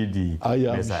not be the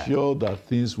Messiah. I am sure that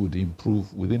things would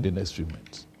improve within the next few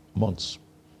months.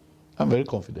 I'm very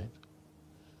confident.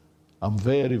 I'm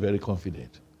very, very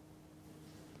confident.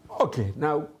 Okay,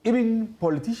 now even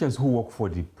politicians who work for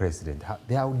the president,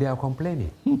 they are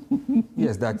complaining.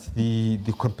 Yes, that the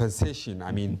compensation,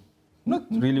 I mean, not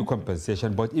really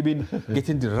compensation, but even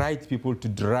getting the right people to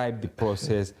drive the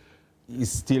process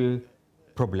is still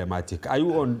problematic. Are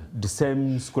you on the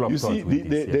same school of thought with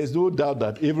this? There's no doubt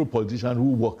that every politician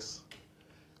who works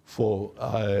for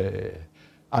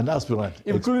an aspirant...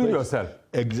 Including yourself.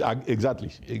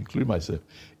 Exactly, including myself.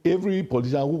 Every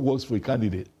politician who works for a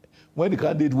candidate, when the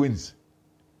candidate wins,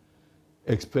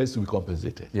 expects to be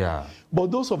compensated. Yeah.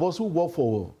 But those of us who work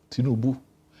for Tinubu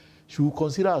should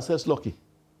consider ourselves lucky.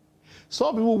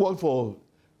 Some people work for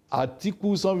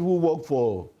Atiku, some people work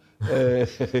for...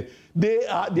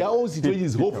 their own situation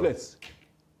is hopeless.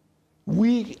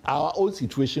 our own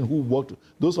situation,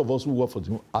 those of us who work for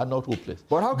Tinubu are not hopeless.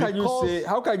 But how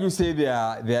can you say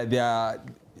their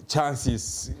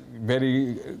chances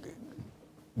very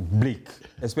bleak,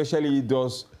 especially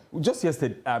those? Just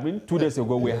yesterday, 2 days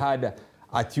ago, we had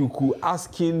Atiku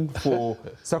asking for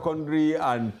secondary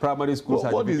and primary school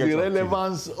certificates. What is the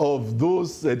relevance of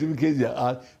those certificates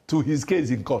to his case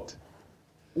in court?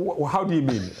 How do you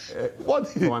mean?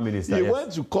 Former Minister, he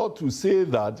went to court to say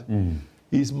that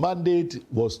his mandate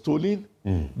was stolen,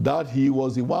 that he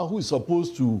was the one who is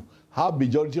supposed to have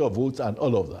majority of votes and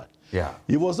all of that. Yeah.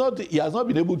 He has not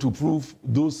been able to prove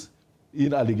those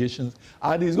allegations,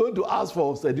 and he's going to ask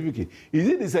for a certificate. Is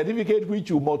it the certificate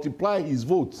which will multiply his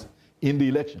votes in the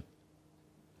election?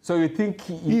 So you think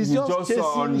he's just chasing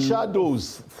on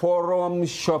shadows? Forum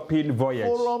shopping voyage.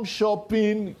 Forum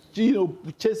shopping,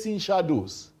 chasing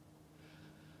shadows.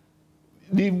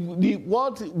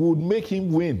 What would make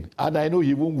him win, and I know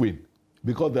he won't win,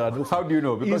 because there are no... How do you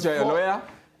know? Because you're a lawyer?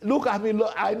 Look,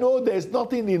 I know there's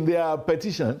nothing in their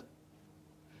petition.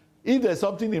 If there's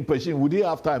something in petition, would he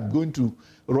have time going to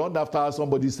run after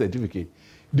somebody's certificate?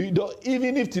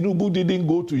 Even if Tinubu didn't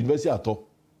go to university at all,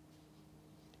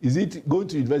 is it going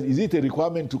to invest? Is it a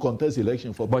requirement to contest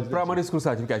election for president? But primary school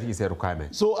certificate, I think, is a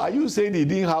requirement. So are you saying he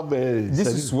didn't have a... This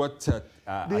is what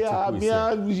they are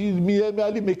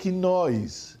merely making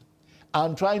noise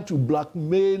and trying to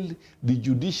blackmail the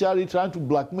judiciary, trying to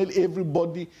blackmail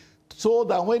everybody, so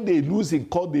that when they lose in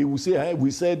court, they will say, hey,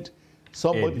 we said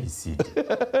somebody.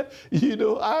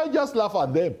 I just laugh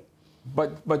at them.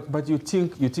 But you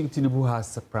think Tinubu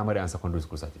has primary and secondary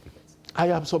school certificates? I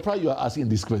am surprised you are asking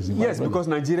this question. Yes, because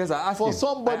Nigerians are asking. For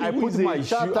somebody I who put is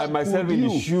myself in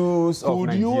the shoes of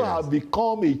Nigerians. Could you have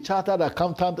become a chartered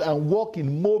accountant and work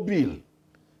in Mobile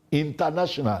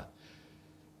International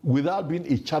without being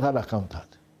a chartered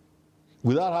accountant,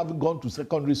 without having gone to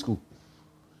secondary school,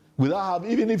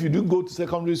 even if you didn't go to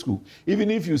secondary school, even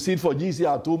if you sit for GC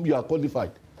at home, you are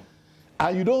qualified,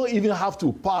 and you don't even have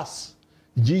to pass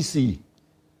GC.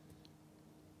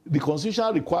 The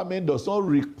constitutional requirement does not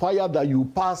require that you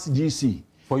pass GC.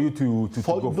 For you to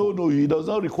go. No, it does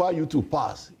not require you to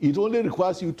pass. It only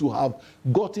requires you to have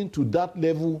gotten to that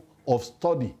level of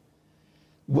study,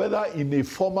 whether in a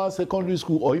formal secondary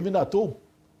school or even at home.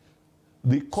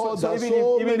 Even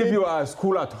if you are at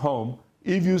school at home,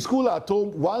 if you school at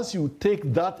home, once you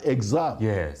take that exam,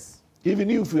 yes,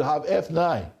 even if you have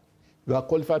F9, you are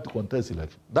qualified to contest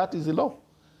election. That is the law.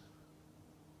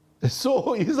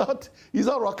 So it's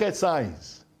not rocket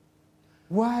science.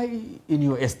 Why, in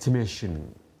your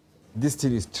estimation, this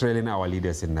thing is trailing our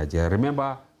leaders in Nigeria?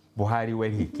 Remember Buhari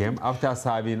when he came after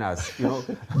serving as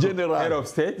general head of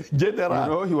state.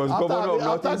 General. He was governor of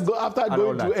Northeast. After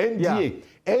going to NDA,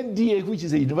 NDA, which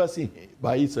is a university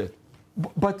by itself.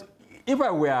 But if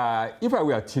I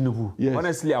were Tinubu, yes,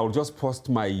 honestly, I would just post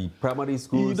my primary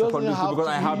school, secondary school, because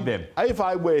I have them. If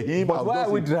I were him, but why are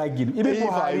we dragging? Even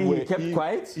Buhari, he kept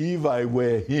quiet. If I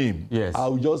were him, yes, I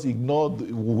would just ignore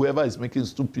whoever is making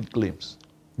stupid claims.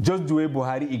 Just the way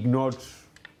Buhari ignored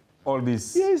all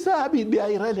this. Yes, I mean, they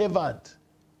are irrelevant.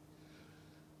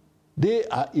 They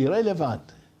are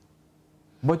irrelevant.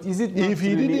 But is it not if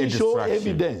he really didn't show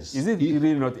evidence? Is it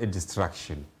really not a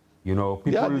distraction?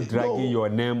 People dragging your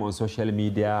name on social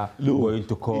media, going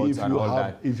to court and all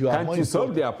that. Can't you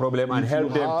solve their problem and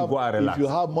help them to go and relax? If you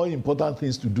have more important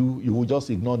things to do, you will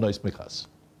just ignore noisemakers.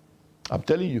 I'm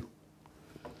telling you.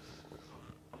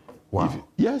 Wow.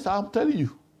 Yes, I'm telling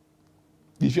you.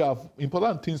 If you have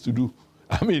important things to do,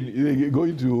 I mean,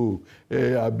 going to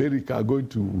America, going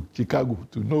to Chicago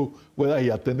to know whether he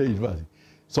attended university.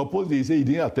 Suppose they say he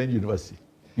didn't attend university.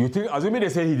 You think, assuming they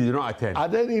say he did not attend.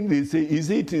 And then they say, is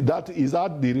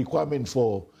that the requirement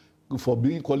for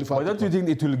being qualified? But don't you think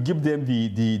it will give them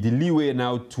the leeway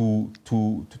now to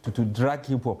drag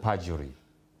him for perjury?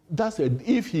 That's it.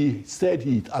 If he said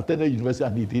he attended university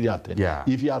and he didn't attend, yeah,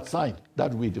 if he had signed,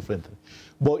 that would be different.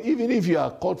 But even if you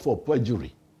are caught for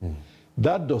perjury,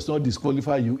 that does not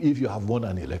disqualify you if you have won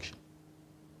an election.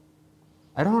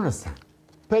 I don't understand.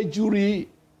 Perjury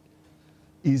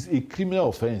is a criminal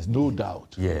offense, no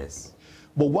doubt. Yes.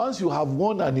 But once you have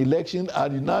won an election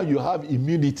and now you have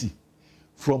immunity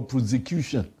from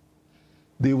prosecution,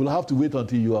 they will have to wait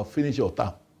until you have finished your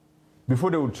term.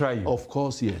 Before they will try you? Of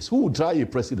course, yes. Who will try a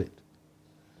president?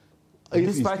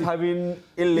 Despite having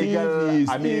illegal,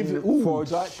 who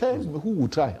will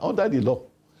try? Under the law.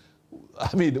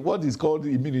 I mean, what is called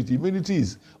immunity? Immunity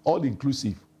is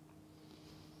all-inclusive.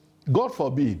 God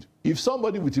forbid, if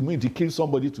somebody with immunity kills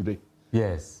somebody today,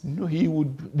 yes,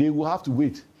 they will have to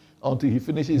wait until he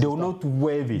finishes. They will not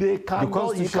waive it. They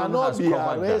cannot, he cannot be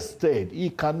arrested. He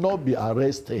cannot be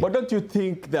arrested. But don't you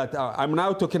think that, I'm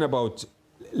now talking about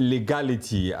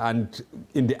legality and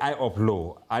in the eye of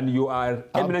law, and you are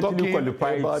eminently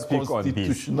qualified to speak on this.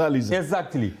 Constitutionalism.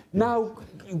 Exactly. Yes. Now,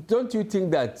 don't you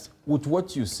think that with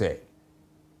what you say,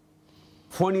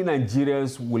 phony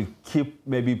Nigerians will keep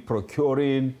maybe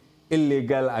procuring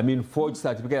illegal, forged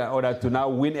certificate in order to now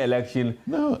win election?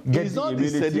 No, it's not the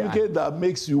certificate that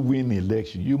makes you win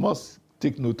election. You must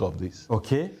take note of this.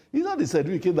 Okay. It's not the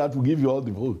certificate that will give you all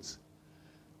the votes.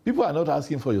 People are not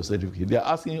asking for your certificate. They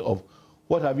are asking of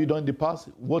what have you done in the past?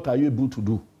 What are you able to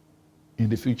do in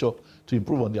the future to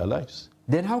improve on their lives?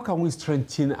 Then how can we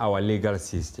strengthen our legal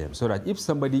system so that if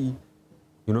somebody,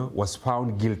 was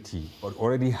found guilty but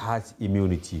already has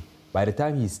immunity, by the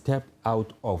time he stepped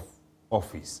out of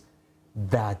office,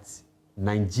 that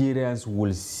Nigerians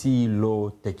will see law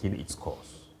taking its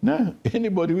course? No,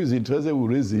 anybody who is interested will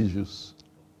raise the issues.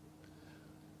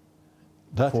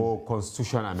 For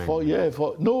constitutional amendment?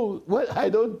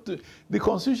 The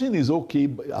Constitution is okay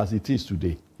as it is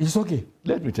today. It's okay?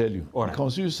 Let me tell you. All right. The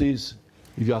Constitution says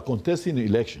if you are contesting the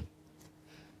election,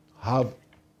 have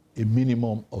a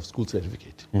minimum of school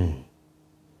certificate. Mm.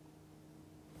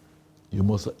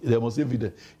 There must be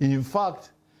that. In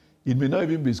fact, it may not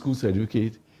even be school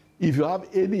certificate. If you have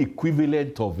any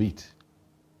equivalent of it.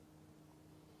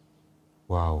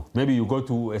 Wow. Maybe you go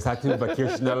to a certain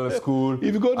vocational school.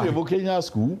 If you go to a vocational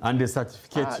school. And they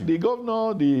certificate you. The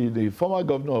governor, the former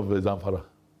governor of Zamfara.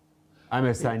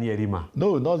 Sani Yerima.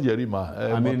 No, not Yerima.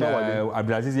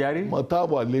 Abdulaziz Yari?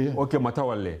 Matawale. Okay,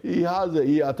 Matawale.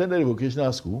 He attended a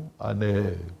vocational school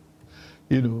and,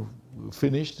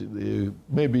 finished,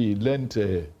 maybe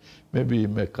learned, maybe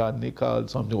mechanical,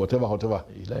 something, whatever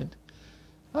he learned.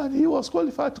 And he was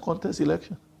qualified to contest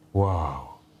election.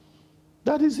 Wow.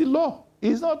 That is the law.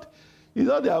 It's not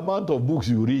the amount of books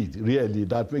you read, really,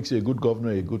 that makes you a good governor,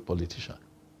 a good politician.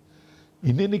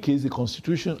 In any case, the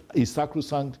Constitution is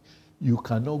sacrosanct. You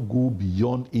cannot go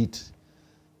beyond it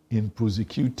in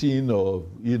prosecuting or,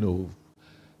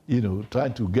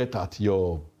 trying to get at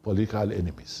your political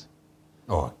enemies.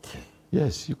 Okay.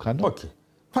 Yes, you cannot. Okay.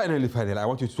 Finally, I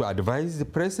want you to advise the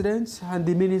president and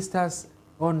the ministers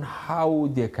on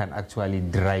how they can actually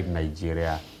drive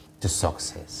Nigeria to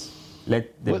success.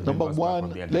 Number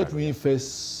one, let me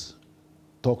first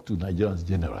talk to Nigerians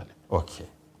generally. Okay.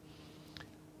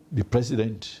 The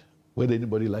president, whether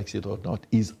anybody likes it or not,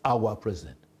 is our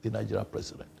president, the Nigerian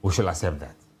president. We should accept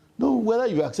that. No, whether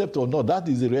you accept or not, that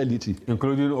is the reality.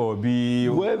 Including Obi,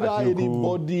 whether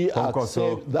anybody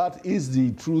accepts, that is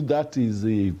the truth, that is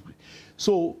the...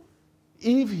 So,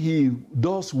 if he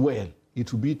does well,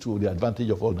 it will be to the advantage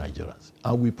of all Nigerians.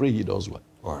 And we pray he does well.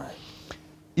 All right.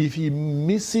 If he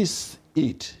misses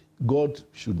it, God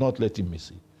should not let him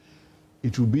miss it.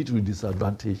 It will be to the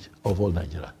disadvantage of all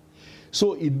Nigerians.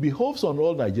 So it behoves on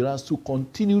all Nigerians to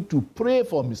continue to pray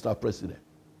for Mr. President,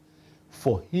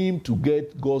 for him to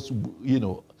get God's,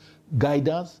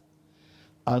 guidance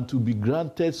and to be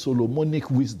granted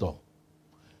Solomonic wisdom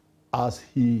as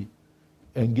he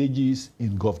engages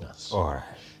in governance. All right.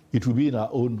 It will be in our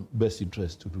own best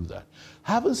interest to do that.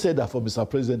 Having said that for Mr.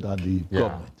 President and the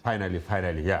government.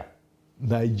 Finally, yeah.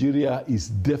 Nigeria is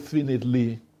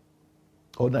definitely,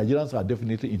 or Nigerians are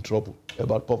definitely in trouble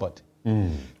about poverty.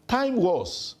 Mm. Time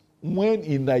was when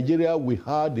in Nigeria we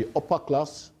had the upper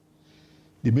class,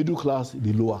 the middle class,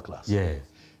 the lower class. Yes.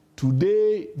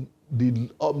 Today, the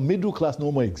middle class no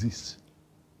more exists.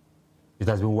 It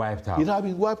has been wiped out. It has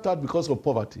been wiped out because of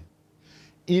poverty.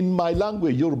 In my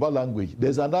language, Yoruba language,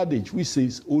 there's an adage which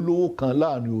says, Olowo kan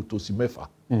laarin otosi mefa.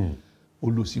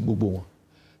 Olosi gbogbo won.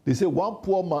 They say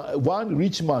one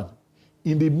rich man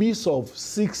in the midst of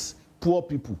 6 poor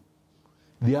people.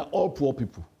 They are all poor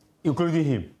people. Including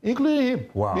him? Including him.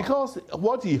 Wow. Because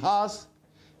what he has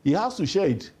to share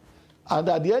it. And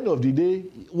at the end of the day,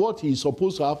 what he's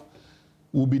supposed to have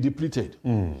will be depleted.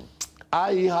 Mm.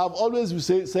 I have always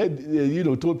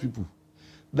told people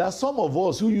that some of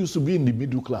us who used to be in the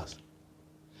middle class,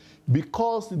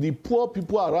 because the poor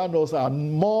people around us are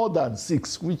more than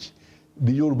 6, which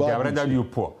the Yoruba... They are rendered you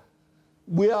poor.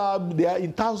 They are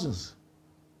in thousands,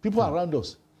 people around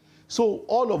us. So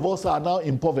all of us are now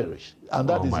impoverished, and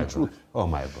that is the truth. Oh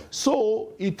my God.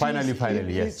 So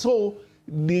finally, yes. So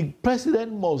the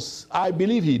president must, I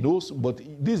believe he knows, but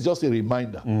this is just a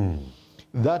reminder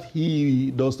that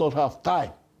he does not have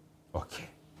time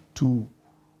to,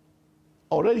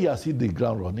 already has hit the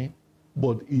ground running,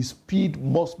 but his speed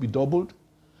must be doubled.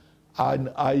 And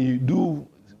I do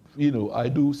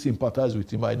sympathize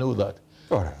with him. I know that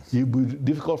it will be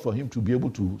difficult for him to be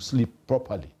able to sleep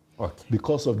properly.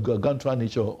 because of the gargantuan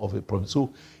nature of a problem.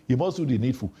 So he must do the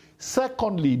needful.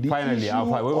 Secondly, the issue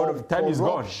of time is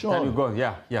gone. corruption. Time is gone.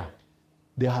 Yeah.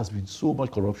 There has been so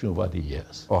much corruption over the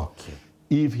years. Okay.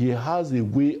 If he has a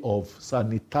way of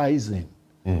sanitizing,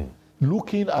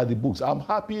 looking at the books, I'm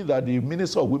happy that the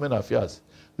Minister of Women Affairs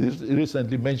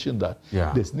recently mentioned that.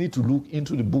 There's need to look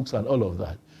into the books and all of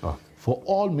that. Okay. For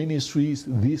all ministries,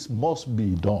 this must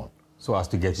be done. So as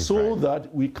to get it so right.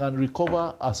 that we can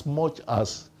recover as much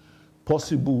as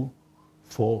possible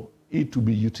for it to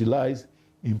be utilized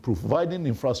in providing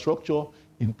infrastructure,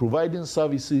 in providing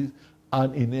services,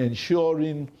 and in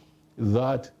ensuring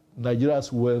that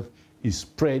Nigeria's wealth is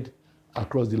spread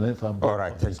across the length and breadth. All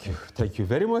right, thank you. Thank you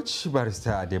very much,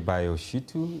 Barrister Adebayo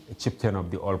Shittu, Chieftain of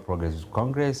the All Progressives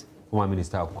Congress, former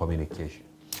Minister of Communication,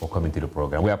 for coming to the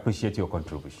program. We appreciate your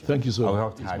contribution. Thank you,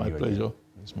 sir. It's my pleasure.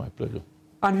 It's my pleasure.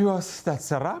 And viewers,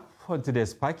 that's a wrap on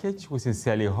today's package. We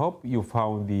sincerely hope you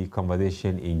found the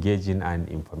conversation engaging and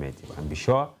informative. And be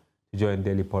sure to join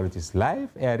Daily Politics Live,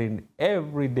 airing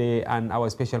every day, and our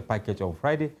special package on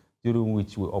Friday, during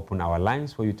which we open our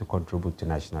lines for you to contribute to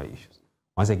national issues.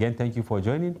 Once again, thank you for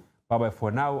joining. Bye-bye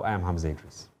for now. I am Hamza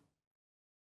Idris.